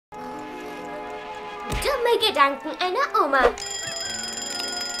Dumme Gedanken einer Oma.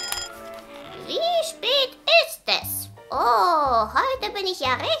 Wie spät ist es? Oh, heute bin ich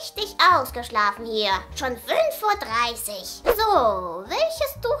ja richtig ausgeschlafen hier. Schon 5:30 Uhr. So,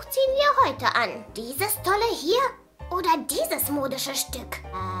 welches Tuch ziehen wir heute an? Dieses tolle hier oder dieses modische Stück?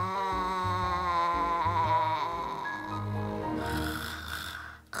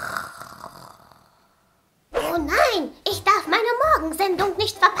 Oh nein, ich darf meine Morgensendung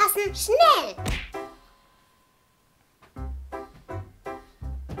nicht verpassen. Schnell!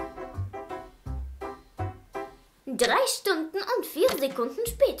 Drei Stunden und 4 Sekunden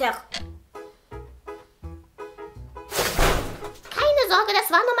später. Keine Sorge, das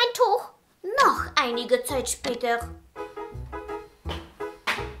war nur mein Tuch. Noch einige Zeit später.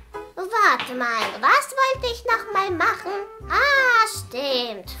 Warte mal, was wollte ich noch mal machen? Ah,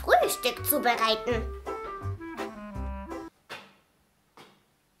 stimmt. Frühstück zubereiten.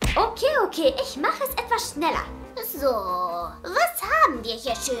 Okay, ich mache es etwas schneller. So, was haben wir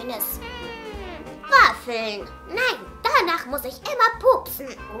hier Schönes? Waffeln. Nein, danach muss ich immer pupsen.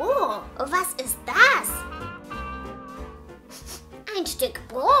 Oh, was ist das? Ein Stück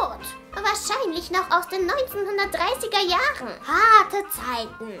Brot. Wahrscheinlich noch aus den 1930er Jahren. Harte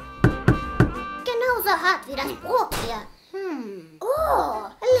Zeiten. Genauso hart wie das Brot hier. Oh,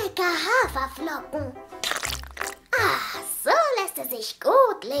 lecker Haferflocken. Ah, so lässt es sich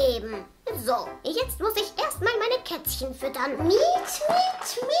gut leben. So, jetzt muss ich erstmal meine Kätzchen füttern. Miet.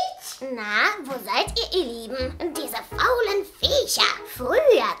 Na, wo seid ihr Lieben? Diese faulen Viecher.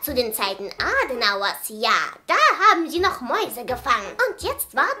 Früher, zu den Zeiten Adenauers, ja, da haben sie noch Mäuse gefangen. Und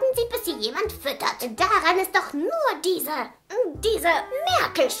jetzt warten sie, bis sie jemand füttert. Daran ist doch nur diese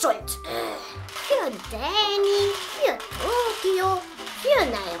Merkel schuld. Für Danny, für Tokio, für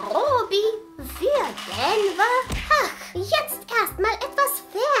Nairobi, für Denver. Ach, jetzt erstmal etwas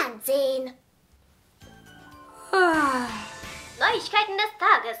Fernsehen. Neuigkeiten des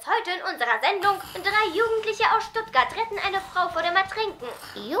Tages. Heute in unserer Sendung: 3 Jugendliche aus Stuttgart retten eine Frau vor dem Ertrinken.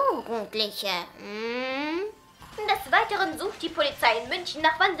 Jugendliche? Des Weiteren sucht die Polizei in München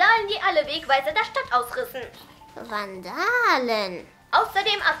nach Vandalen, die alle Wegweiser der Stadt ausrissen. Vandalen?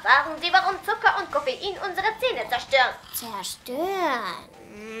 Außerdem erfahren Sie, warum Zucker und Koffein unsere Zähne zerstören.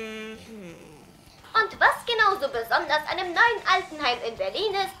 Und was genauso besonders an dem neuen Altenheim in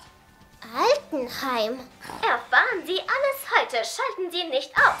Berlin ist? Altenheim? Erfahren Sie alles heute. Schalten Sie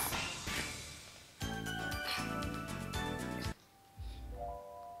nicht aus.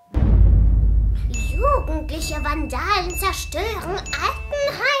 Jugendliche Vandalen zerstören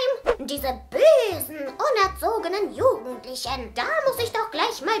Altenheim? Diese bösen, unerzogenen Jugendlichen. Da muss ich doch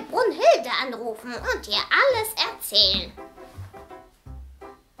gleich mal Brunhilde anrufen und ihr alles erzählen.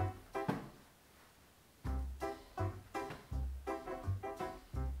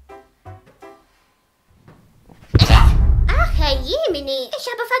 Herr Jemini, ich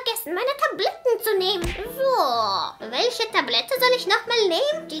habe vergessen, meine Tabletten zu nehmen. So, welche Tablette soll ich nochmal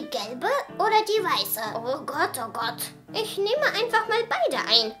nehmen? Die gelbe oder die weiße? Oh Gott. Ich nehme einfach mal beide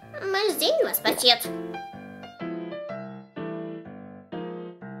ein. Mal sehen, was passiert.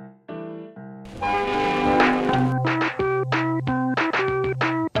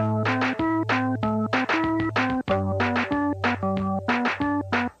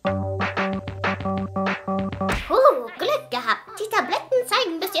 Glück gehabt. Die Tabletten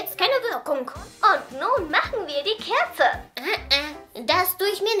zeigen bis jetzt keine Wirkung. Und nun machen wir die Kerze. Das tue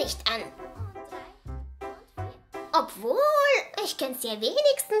ich mir nicht an. Obwohl, ich kann es ja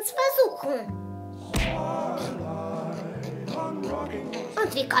wenigstens versuchen.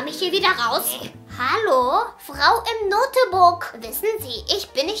 Und wie komme ich hier wieder raus? Hallo, Frau im Notebook. Wissen Sie, ich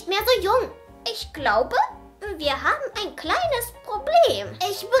bin nicht mehr so jung. Ich glaube, wir haben ein kleines Problem.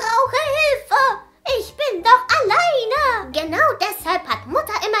 Ich brauche Hilfe. Ich bin doch alleine. Genau deshalb hat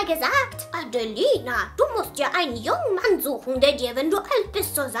Mutter immer gesagt: Adelina, du musst dir einen jungen Mann suchen, der dir, wenn du alt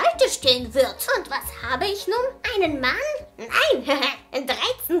bist, zur Seite stehen wird. Und was habe ich nun? Einen Mann? Nein,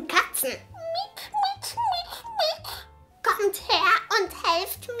 13 Katzen. Kommt her und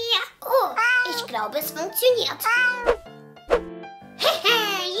helft mir. Oh, ich glaube, es funktioniert.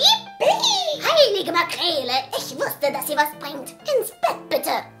 Yippie! Heilige Makrele, ich wusste, dass sie was bringt. Ins Bett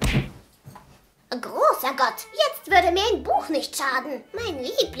bitte. Großer Gott, jetzt würde mir ein Buch nicht schaden. Mein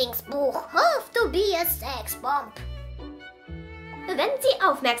Lieblingsbuch, Hof to be a Sex Bomb. Wenn Sie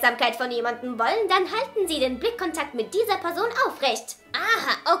Aufmerksamkeit von jemandem wollen, dann halten Sie den Blickkontakt mit dieser Person aufrecht.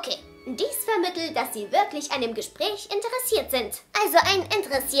 Aha, okay. Dies vermittelt, dass Sie wirklich an dem Gespräch interessiert sind. Also einen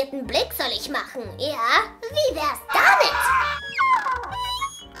interessierten Blick soll ich machen, ja? Wie wär's damit?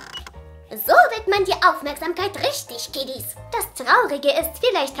 So wird man die Aufmerksamkeit richtig, Kiddies. Das Traurige ist,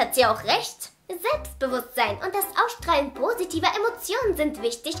 vielleicht hat sie auch recht. Selbstbewusstsein und das Ausstrahlen positiver Emotionen sind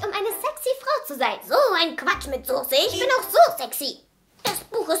wichtig, um eine sexy Frau zu sein. So ein Quatsch mit Soße. Ich bin auch so sexy. Das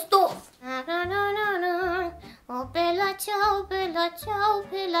Buch ist doof. Oh, Bella, ciao, Bella, ciao,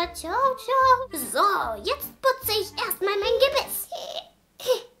 Bella, ciao, ciao. So, jetzt putze ich erstmal mein Gebiss.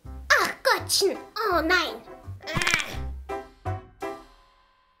 Ach Gottchen. Oh nein.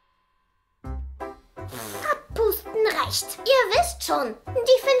 Abpusten reicht. Ihr wisst schon,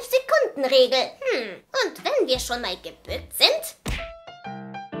 die 5-Sekunden-Regel. Und wenn wir schon mal gebückt sind...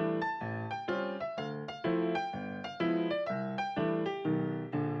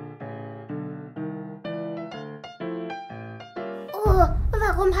 Oh,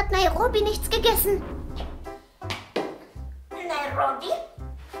 warum hat Nairobi nichts gegessen? Nairobi?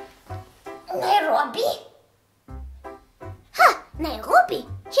 Nairobi? Ha, Nairobi,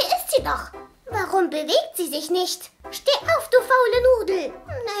 hier ist sie doch. Warum bewegt sie sich nicht? Steh auf, du faule Nudel.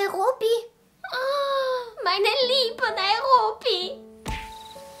 Nairobi? Oh, meine liebe Nairobi.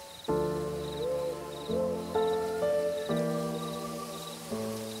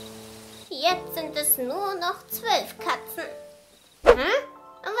 Jetzt sind es nur noch 12 Katzen.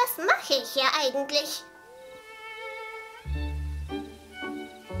 Was mache ich hier eigentlich?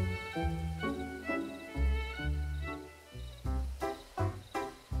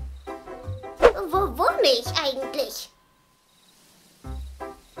 Wo wohne ich eigentlich?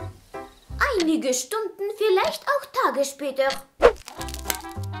 Einige Stunden, vielleicht auch Tage später.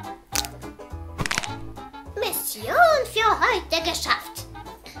 Mission für heute geschafft.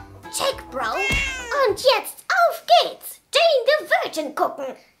 Check, Bro. Und jetzt auf geht's. Jane the Virgin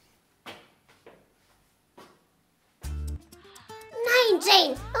gucken. Nein,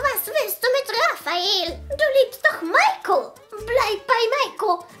 Jane, was willst du mit Raphael? Du liebst doch Maiko. Bleib bei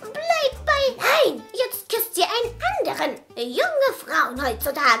Maiko. Bleib bei... Nein, jetzt küsst sie einen anderen. Junge Frauen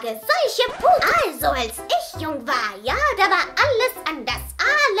heutzutage, solche Also, als ich jung war, ja, da war alles anders.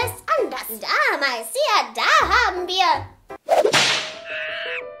 Alles anders. Damals, ja, da haben wir...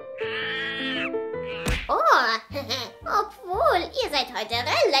 Oh, obwohl, ihr seid heute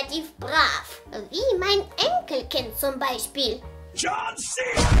relativ brav. Wie mein Enkelkind zum Beispiel. John C.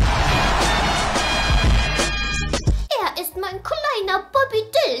 Er ist mein kleiner Bobby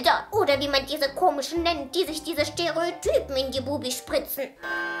Dilder. Oder wie man diese komischen nennt, die sich diese Stereotypen in die Bubi spritzen.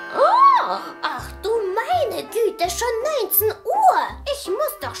 Oh, ach du meine Güte, schon 19 Uhr. Ich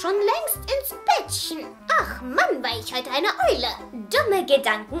muss doch schon längst ins Bettchen. Ach Mann, war ich heute eine Eule. Dumme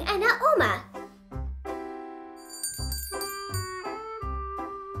Gedanken einer Oma.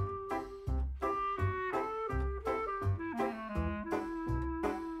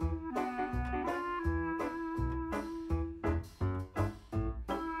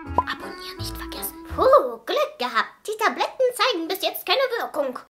 Abonnieren nicht vergessen. Puh, Glück gehabt.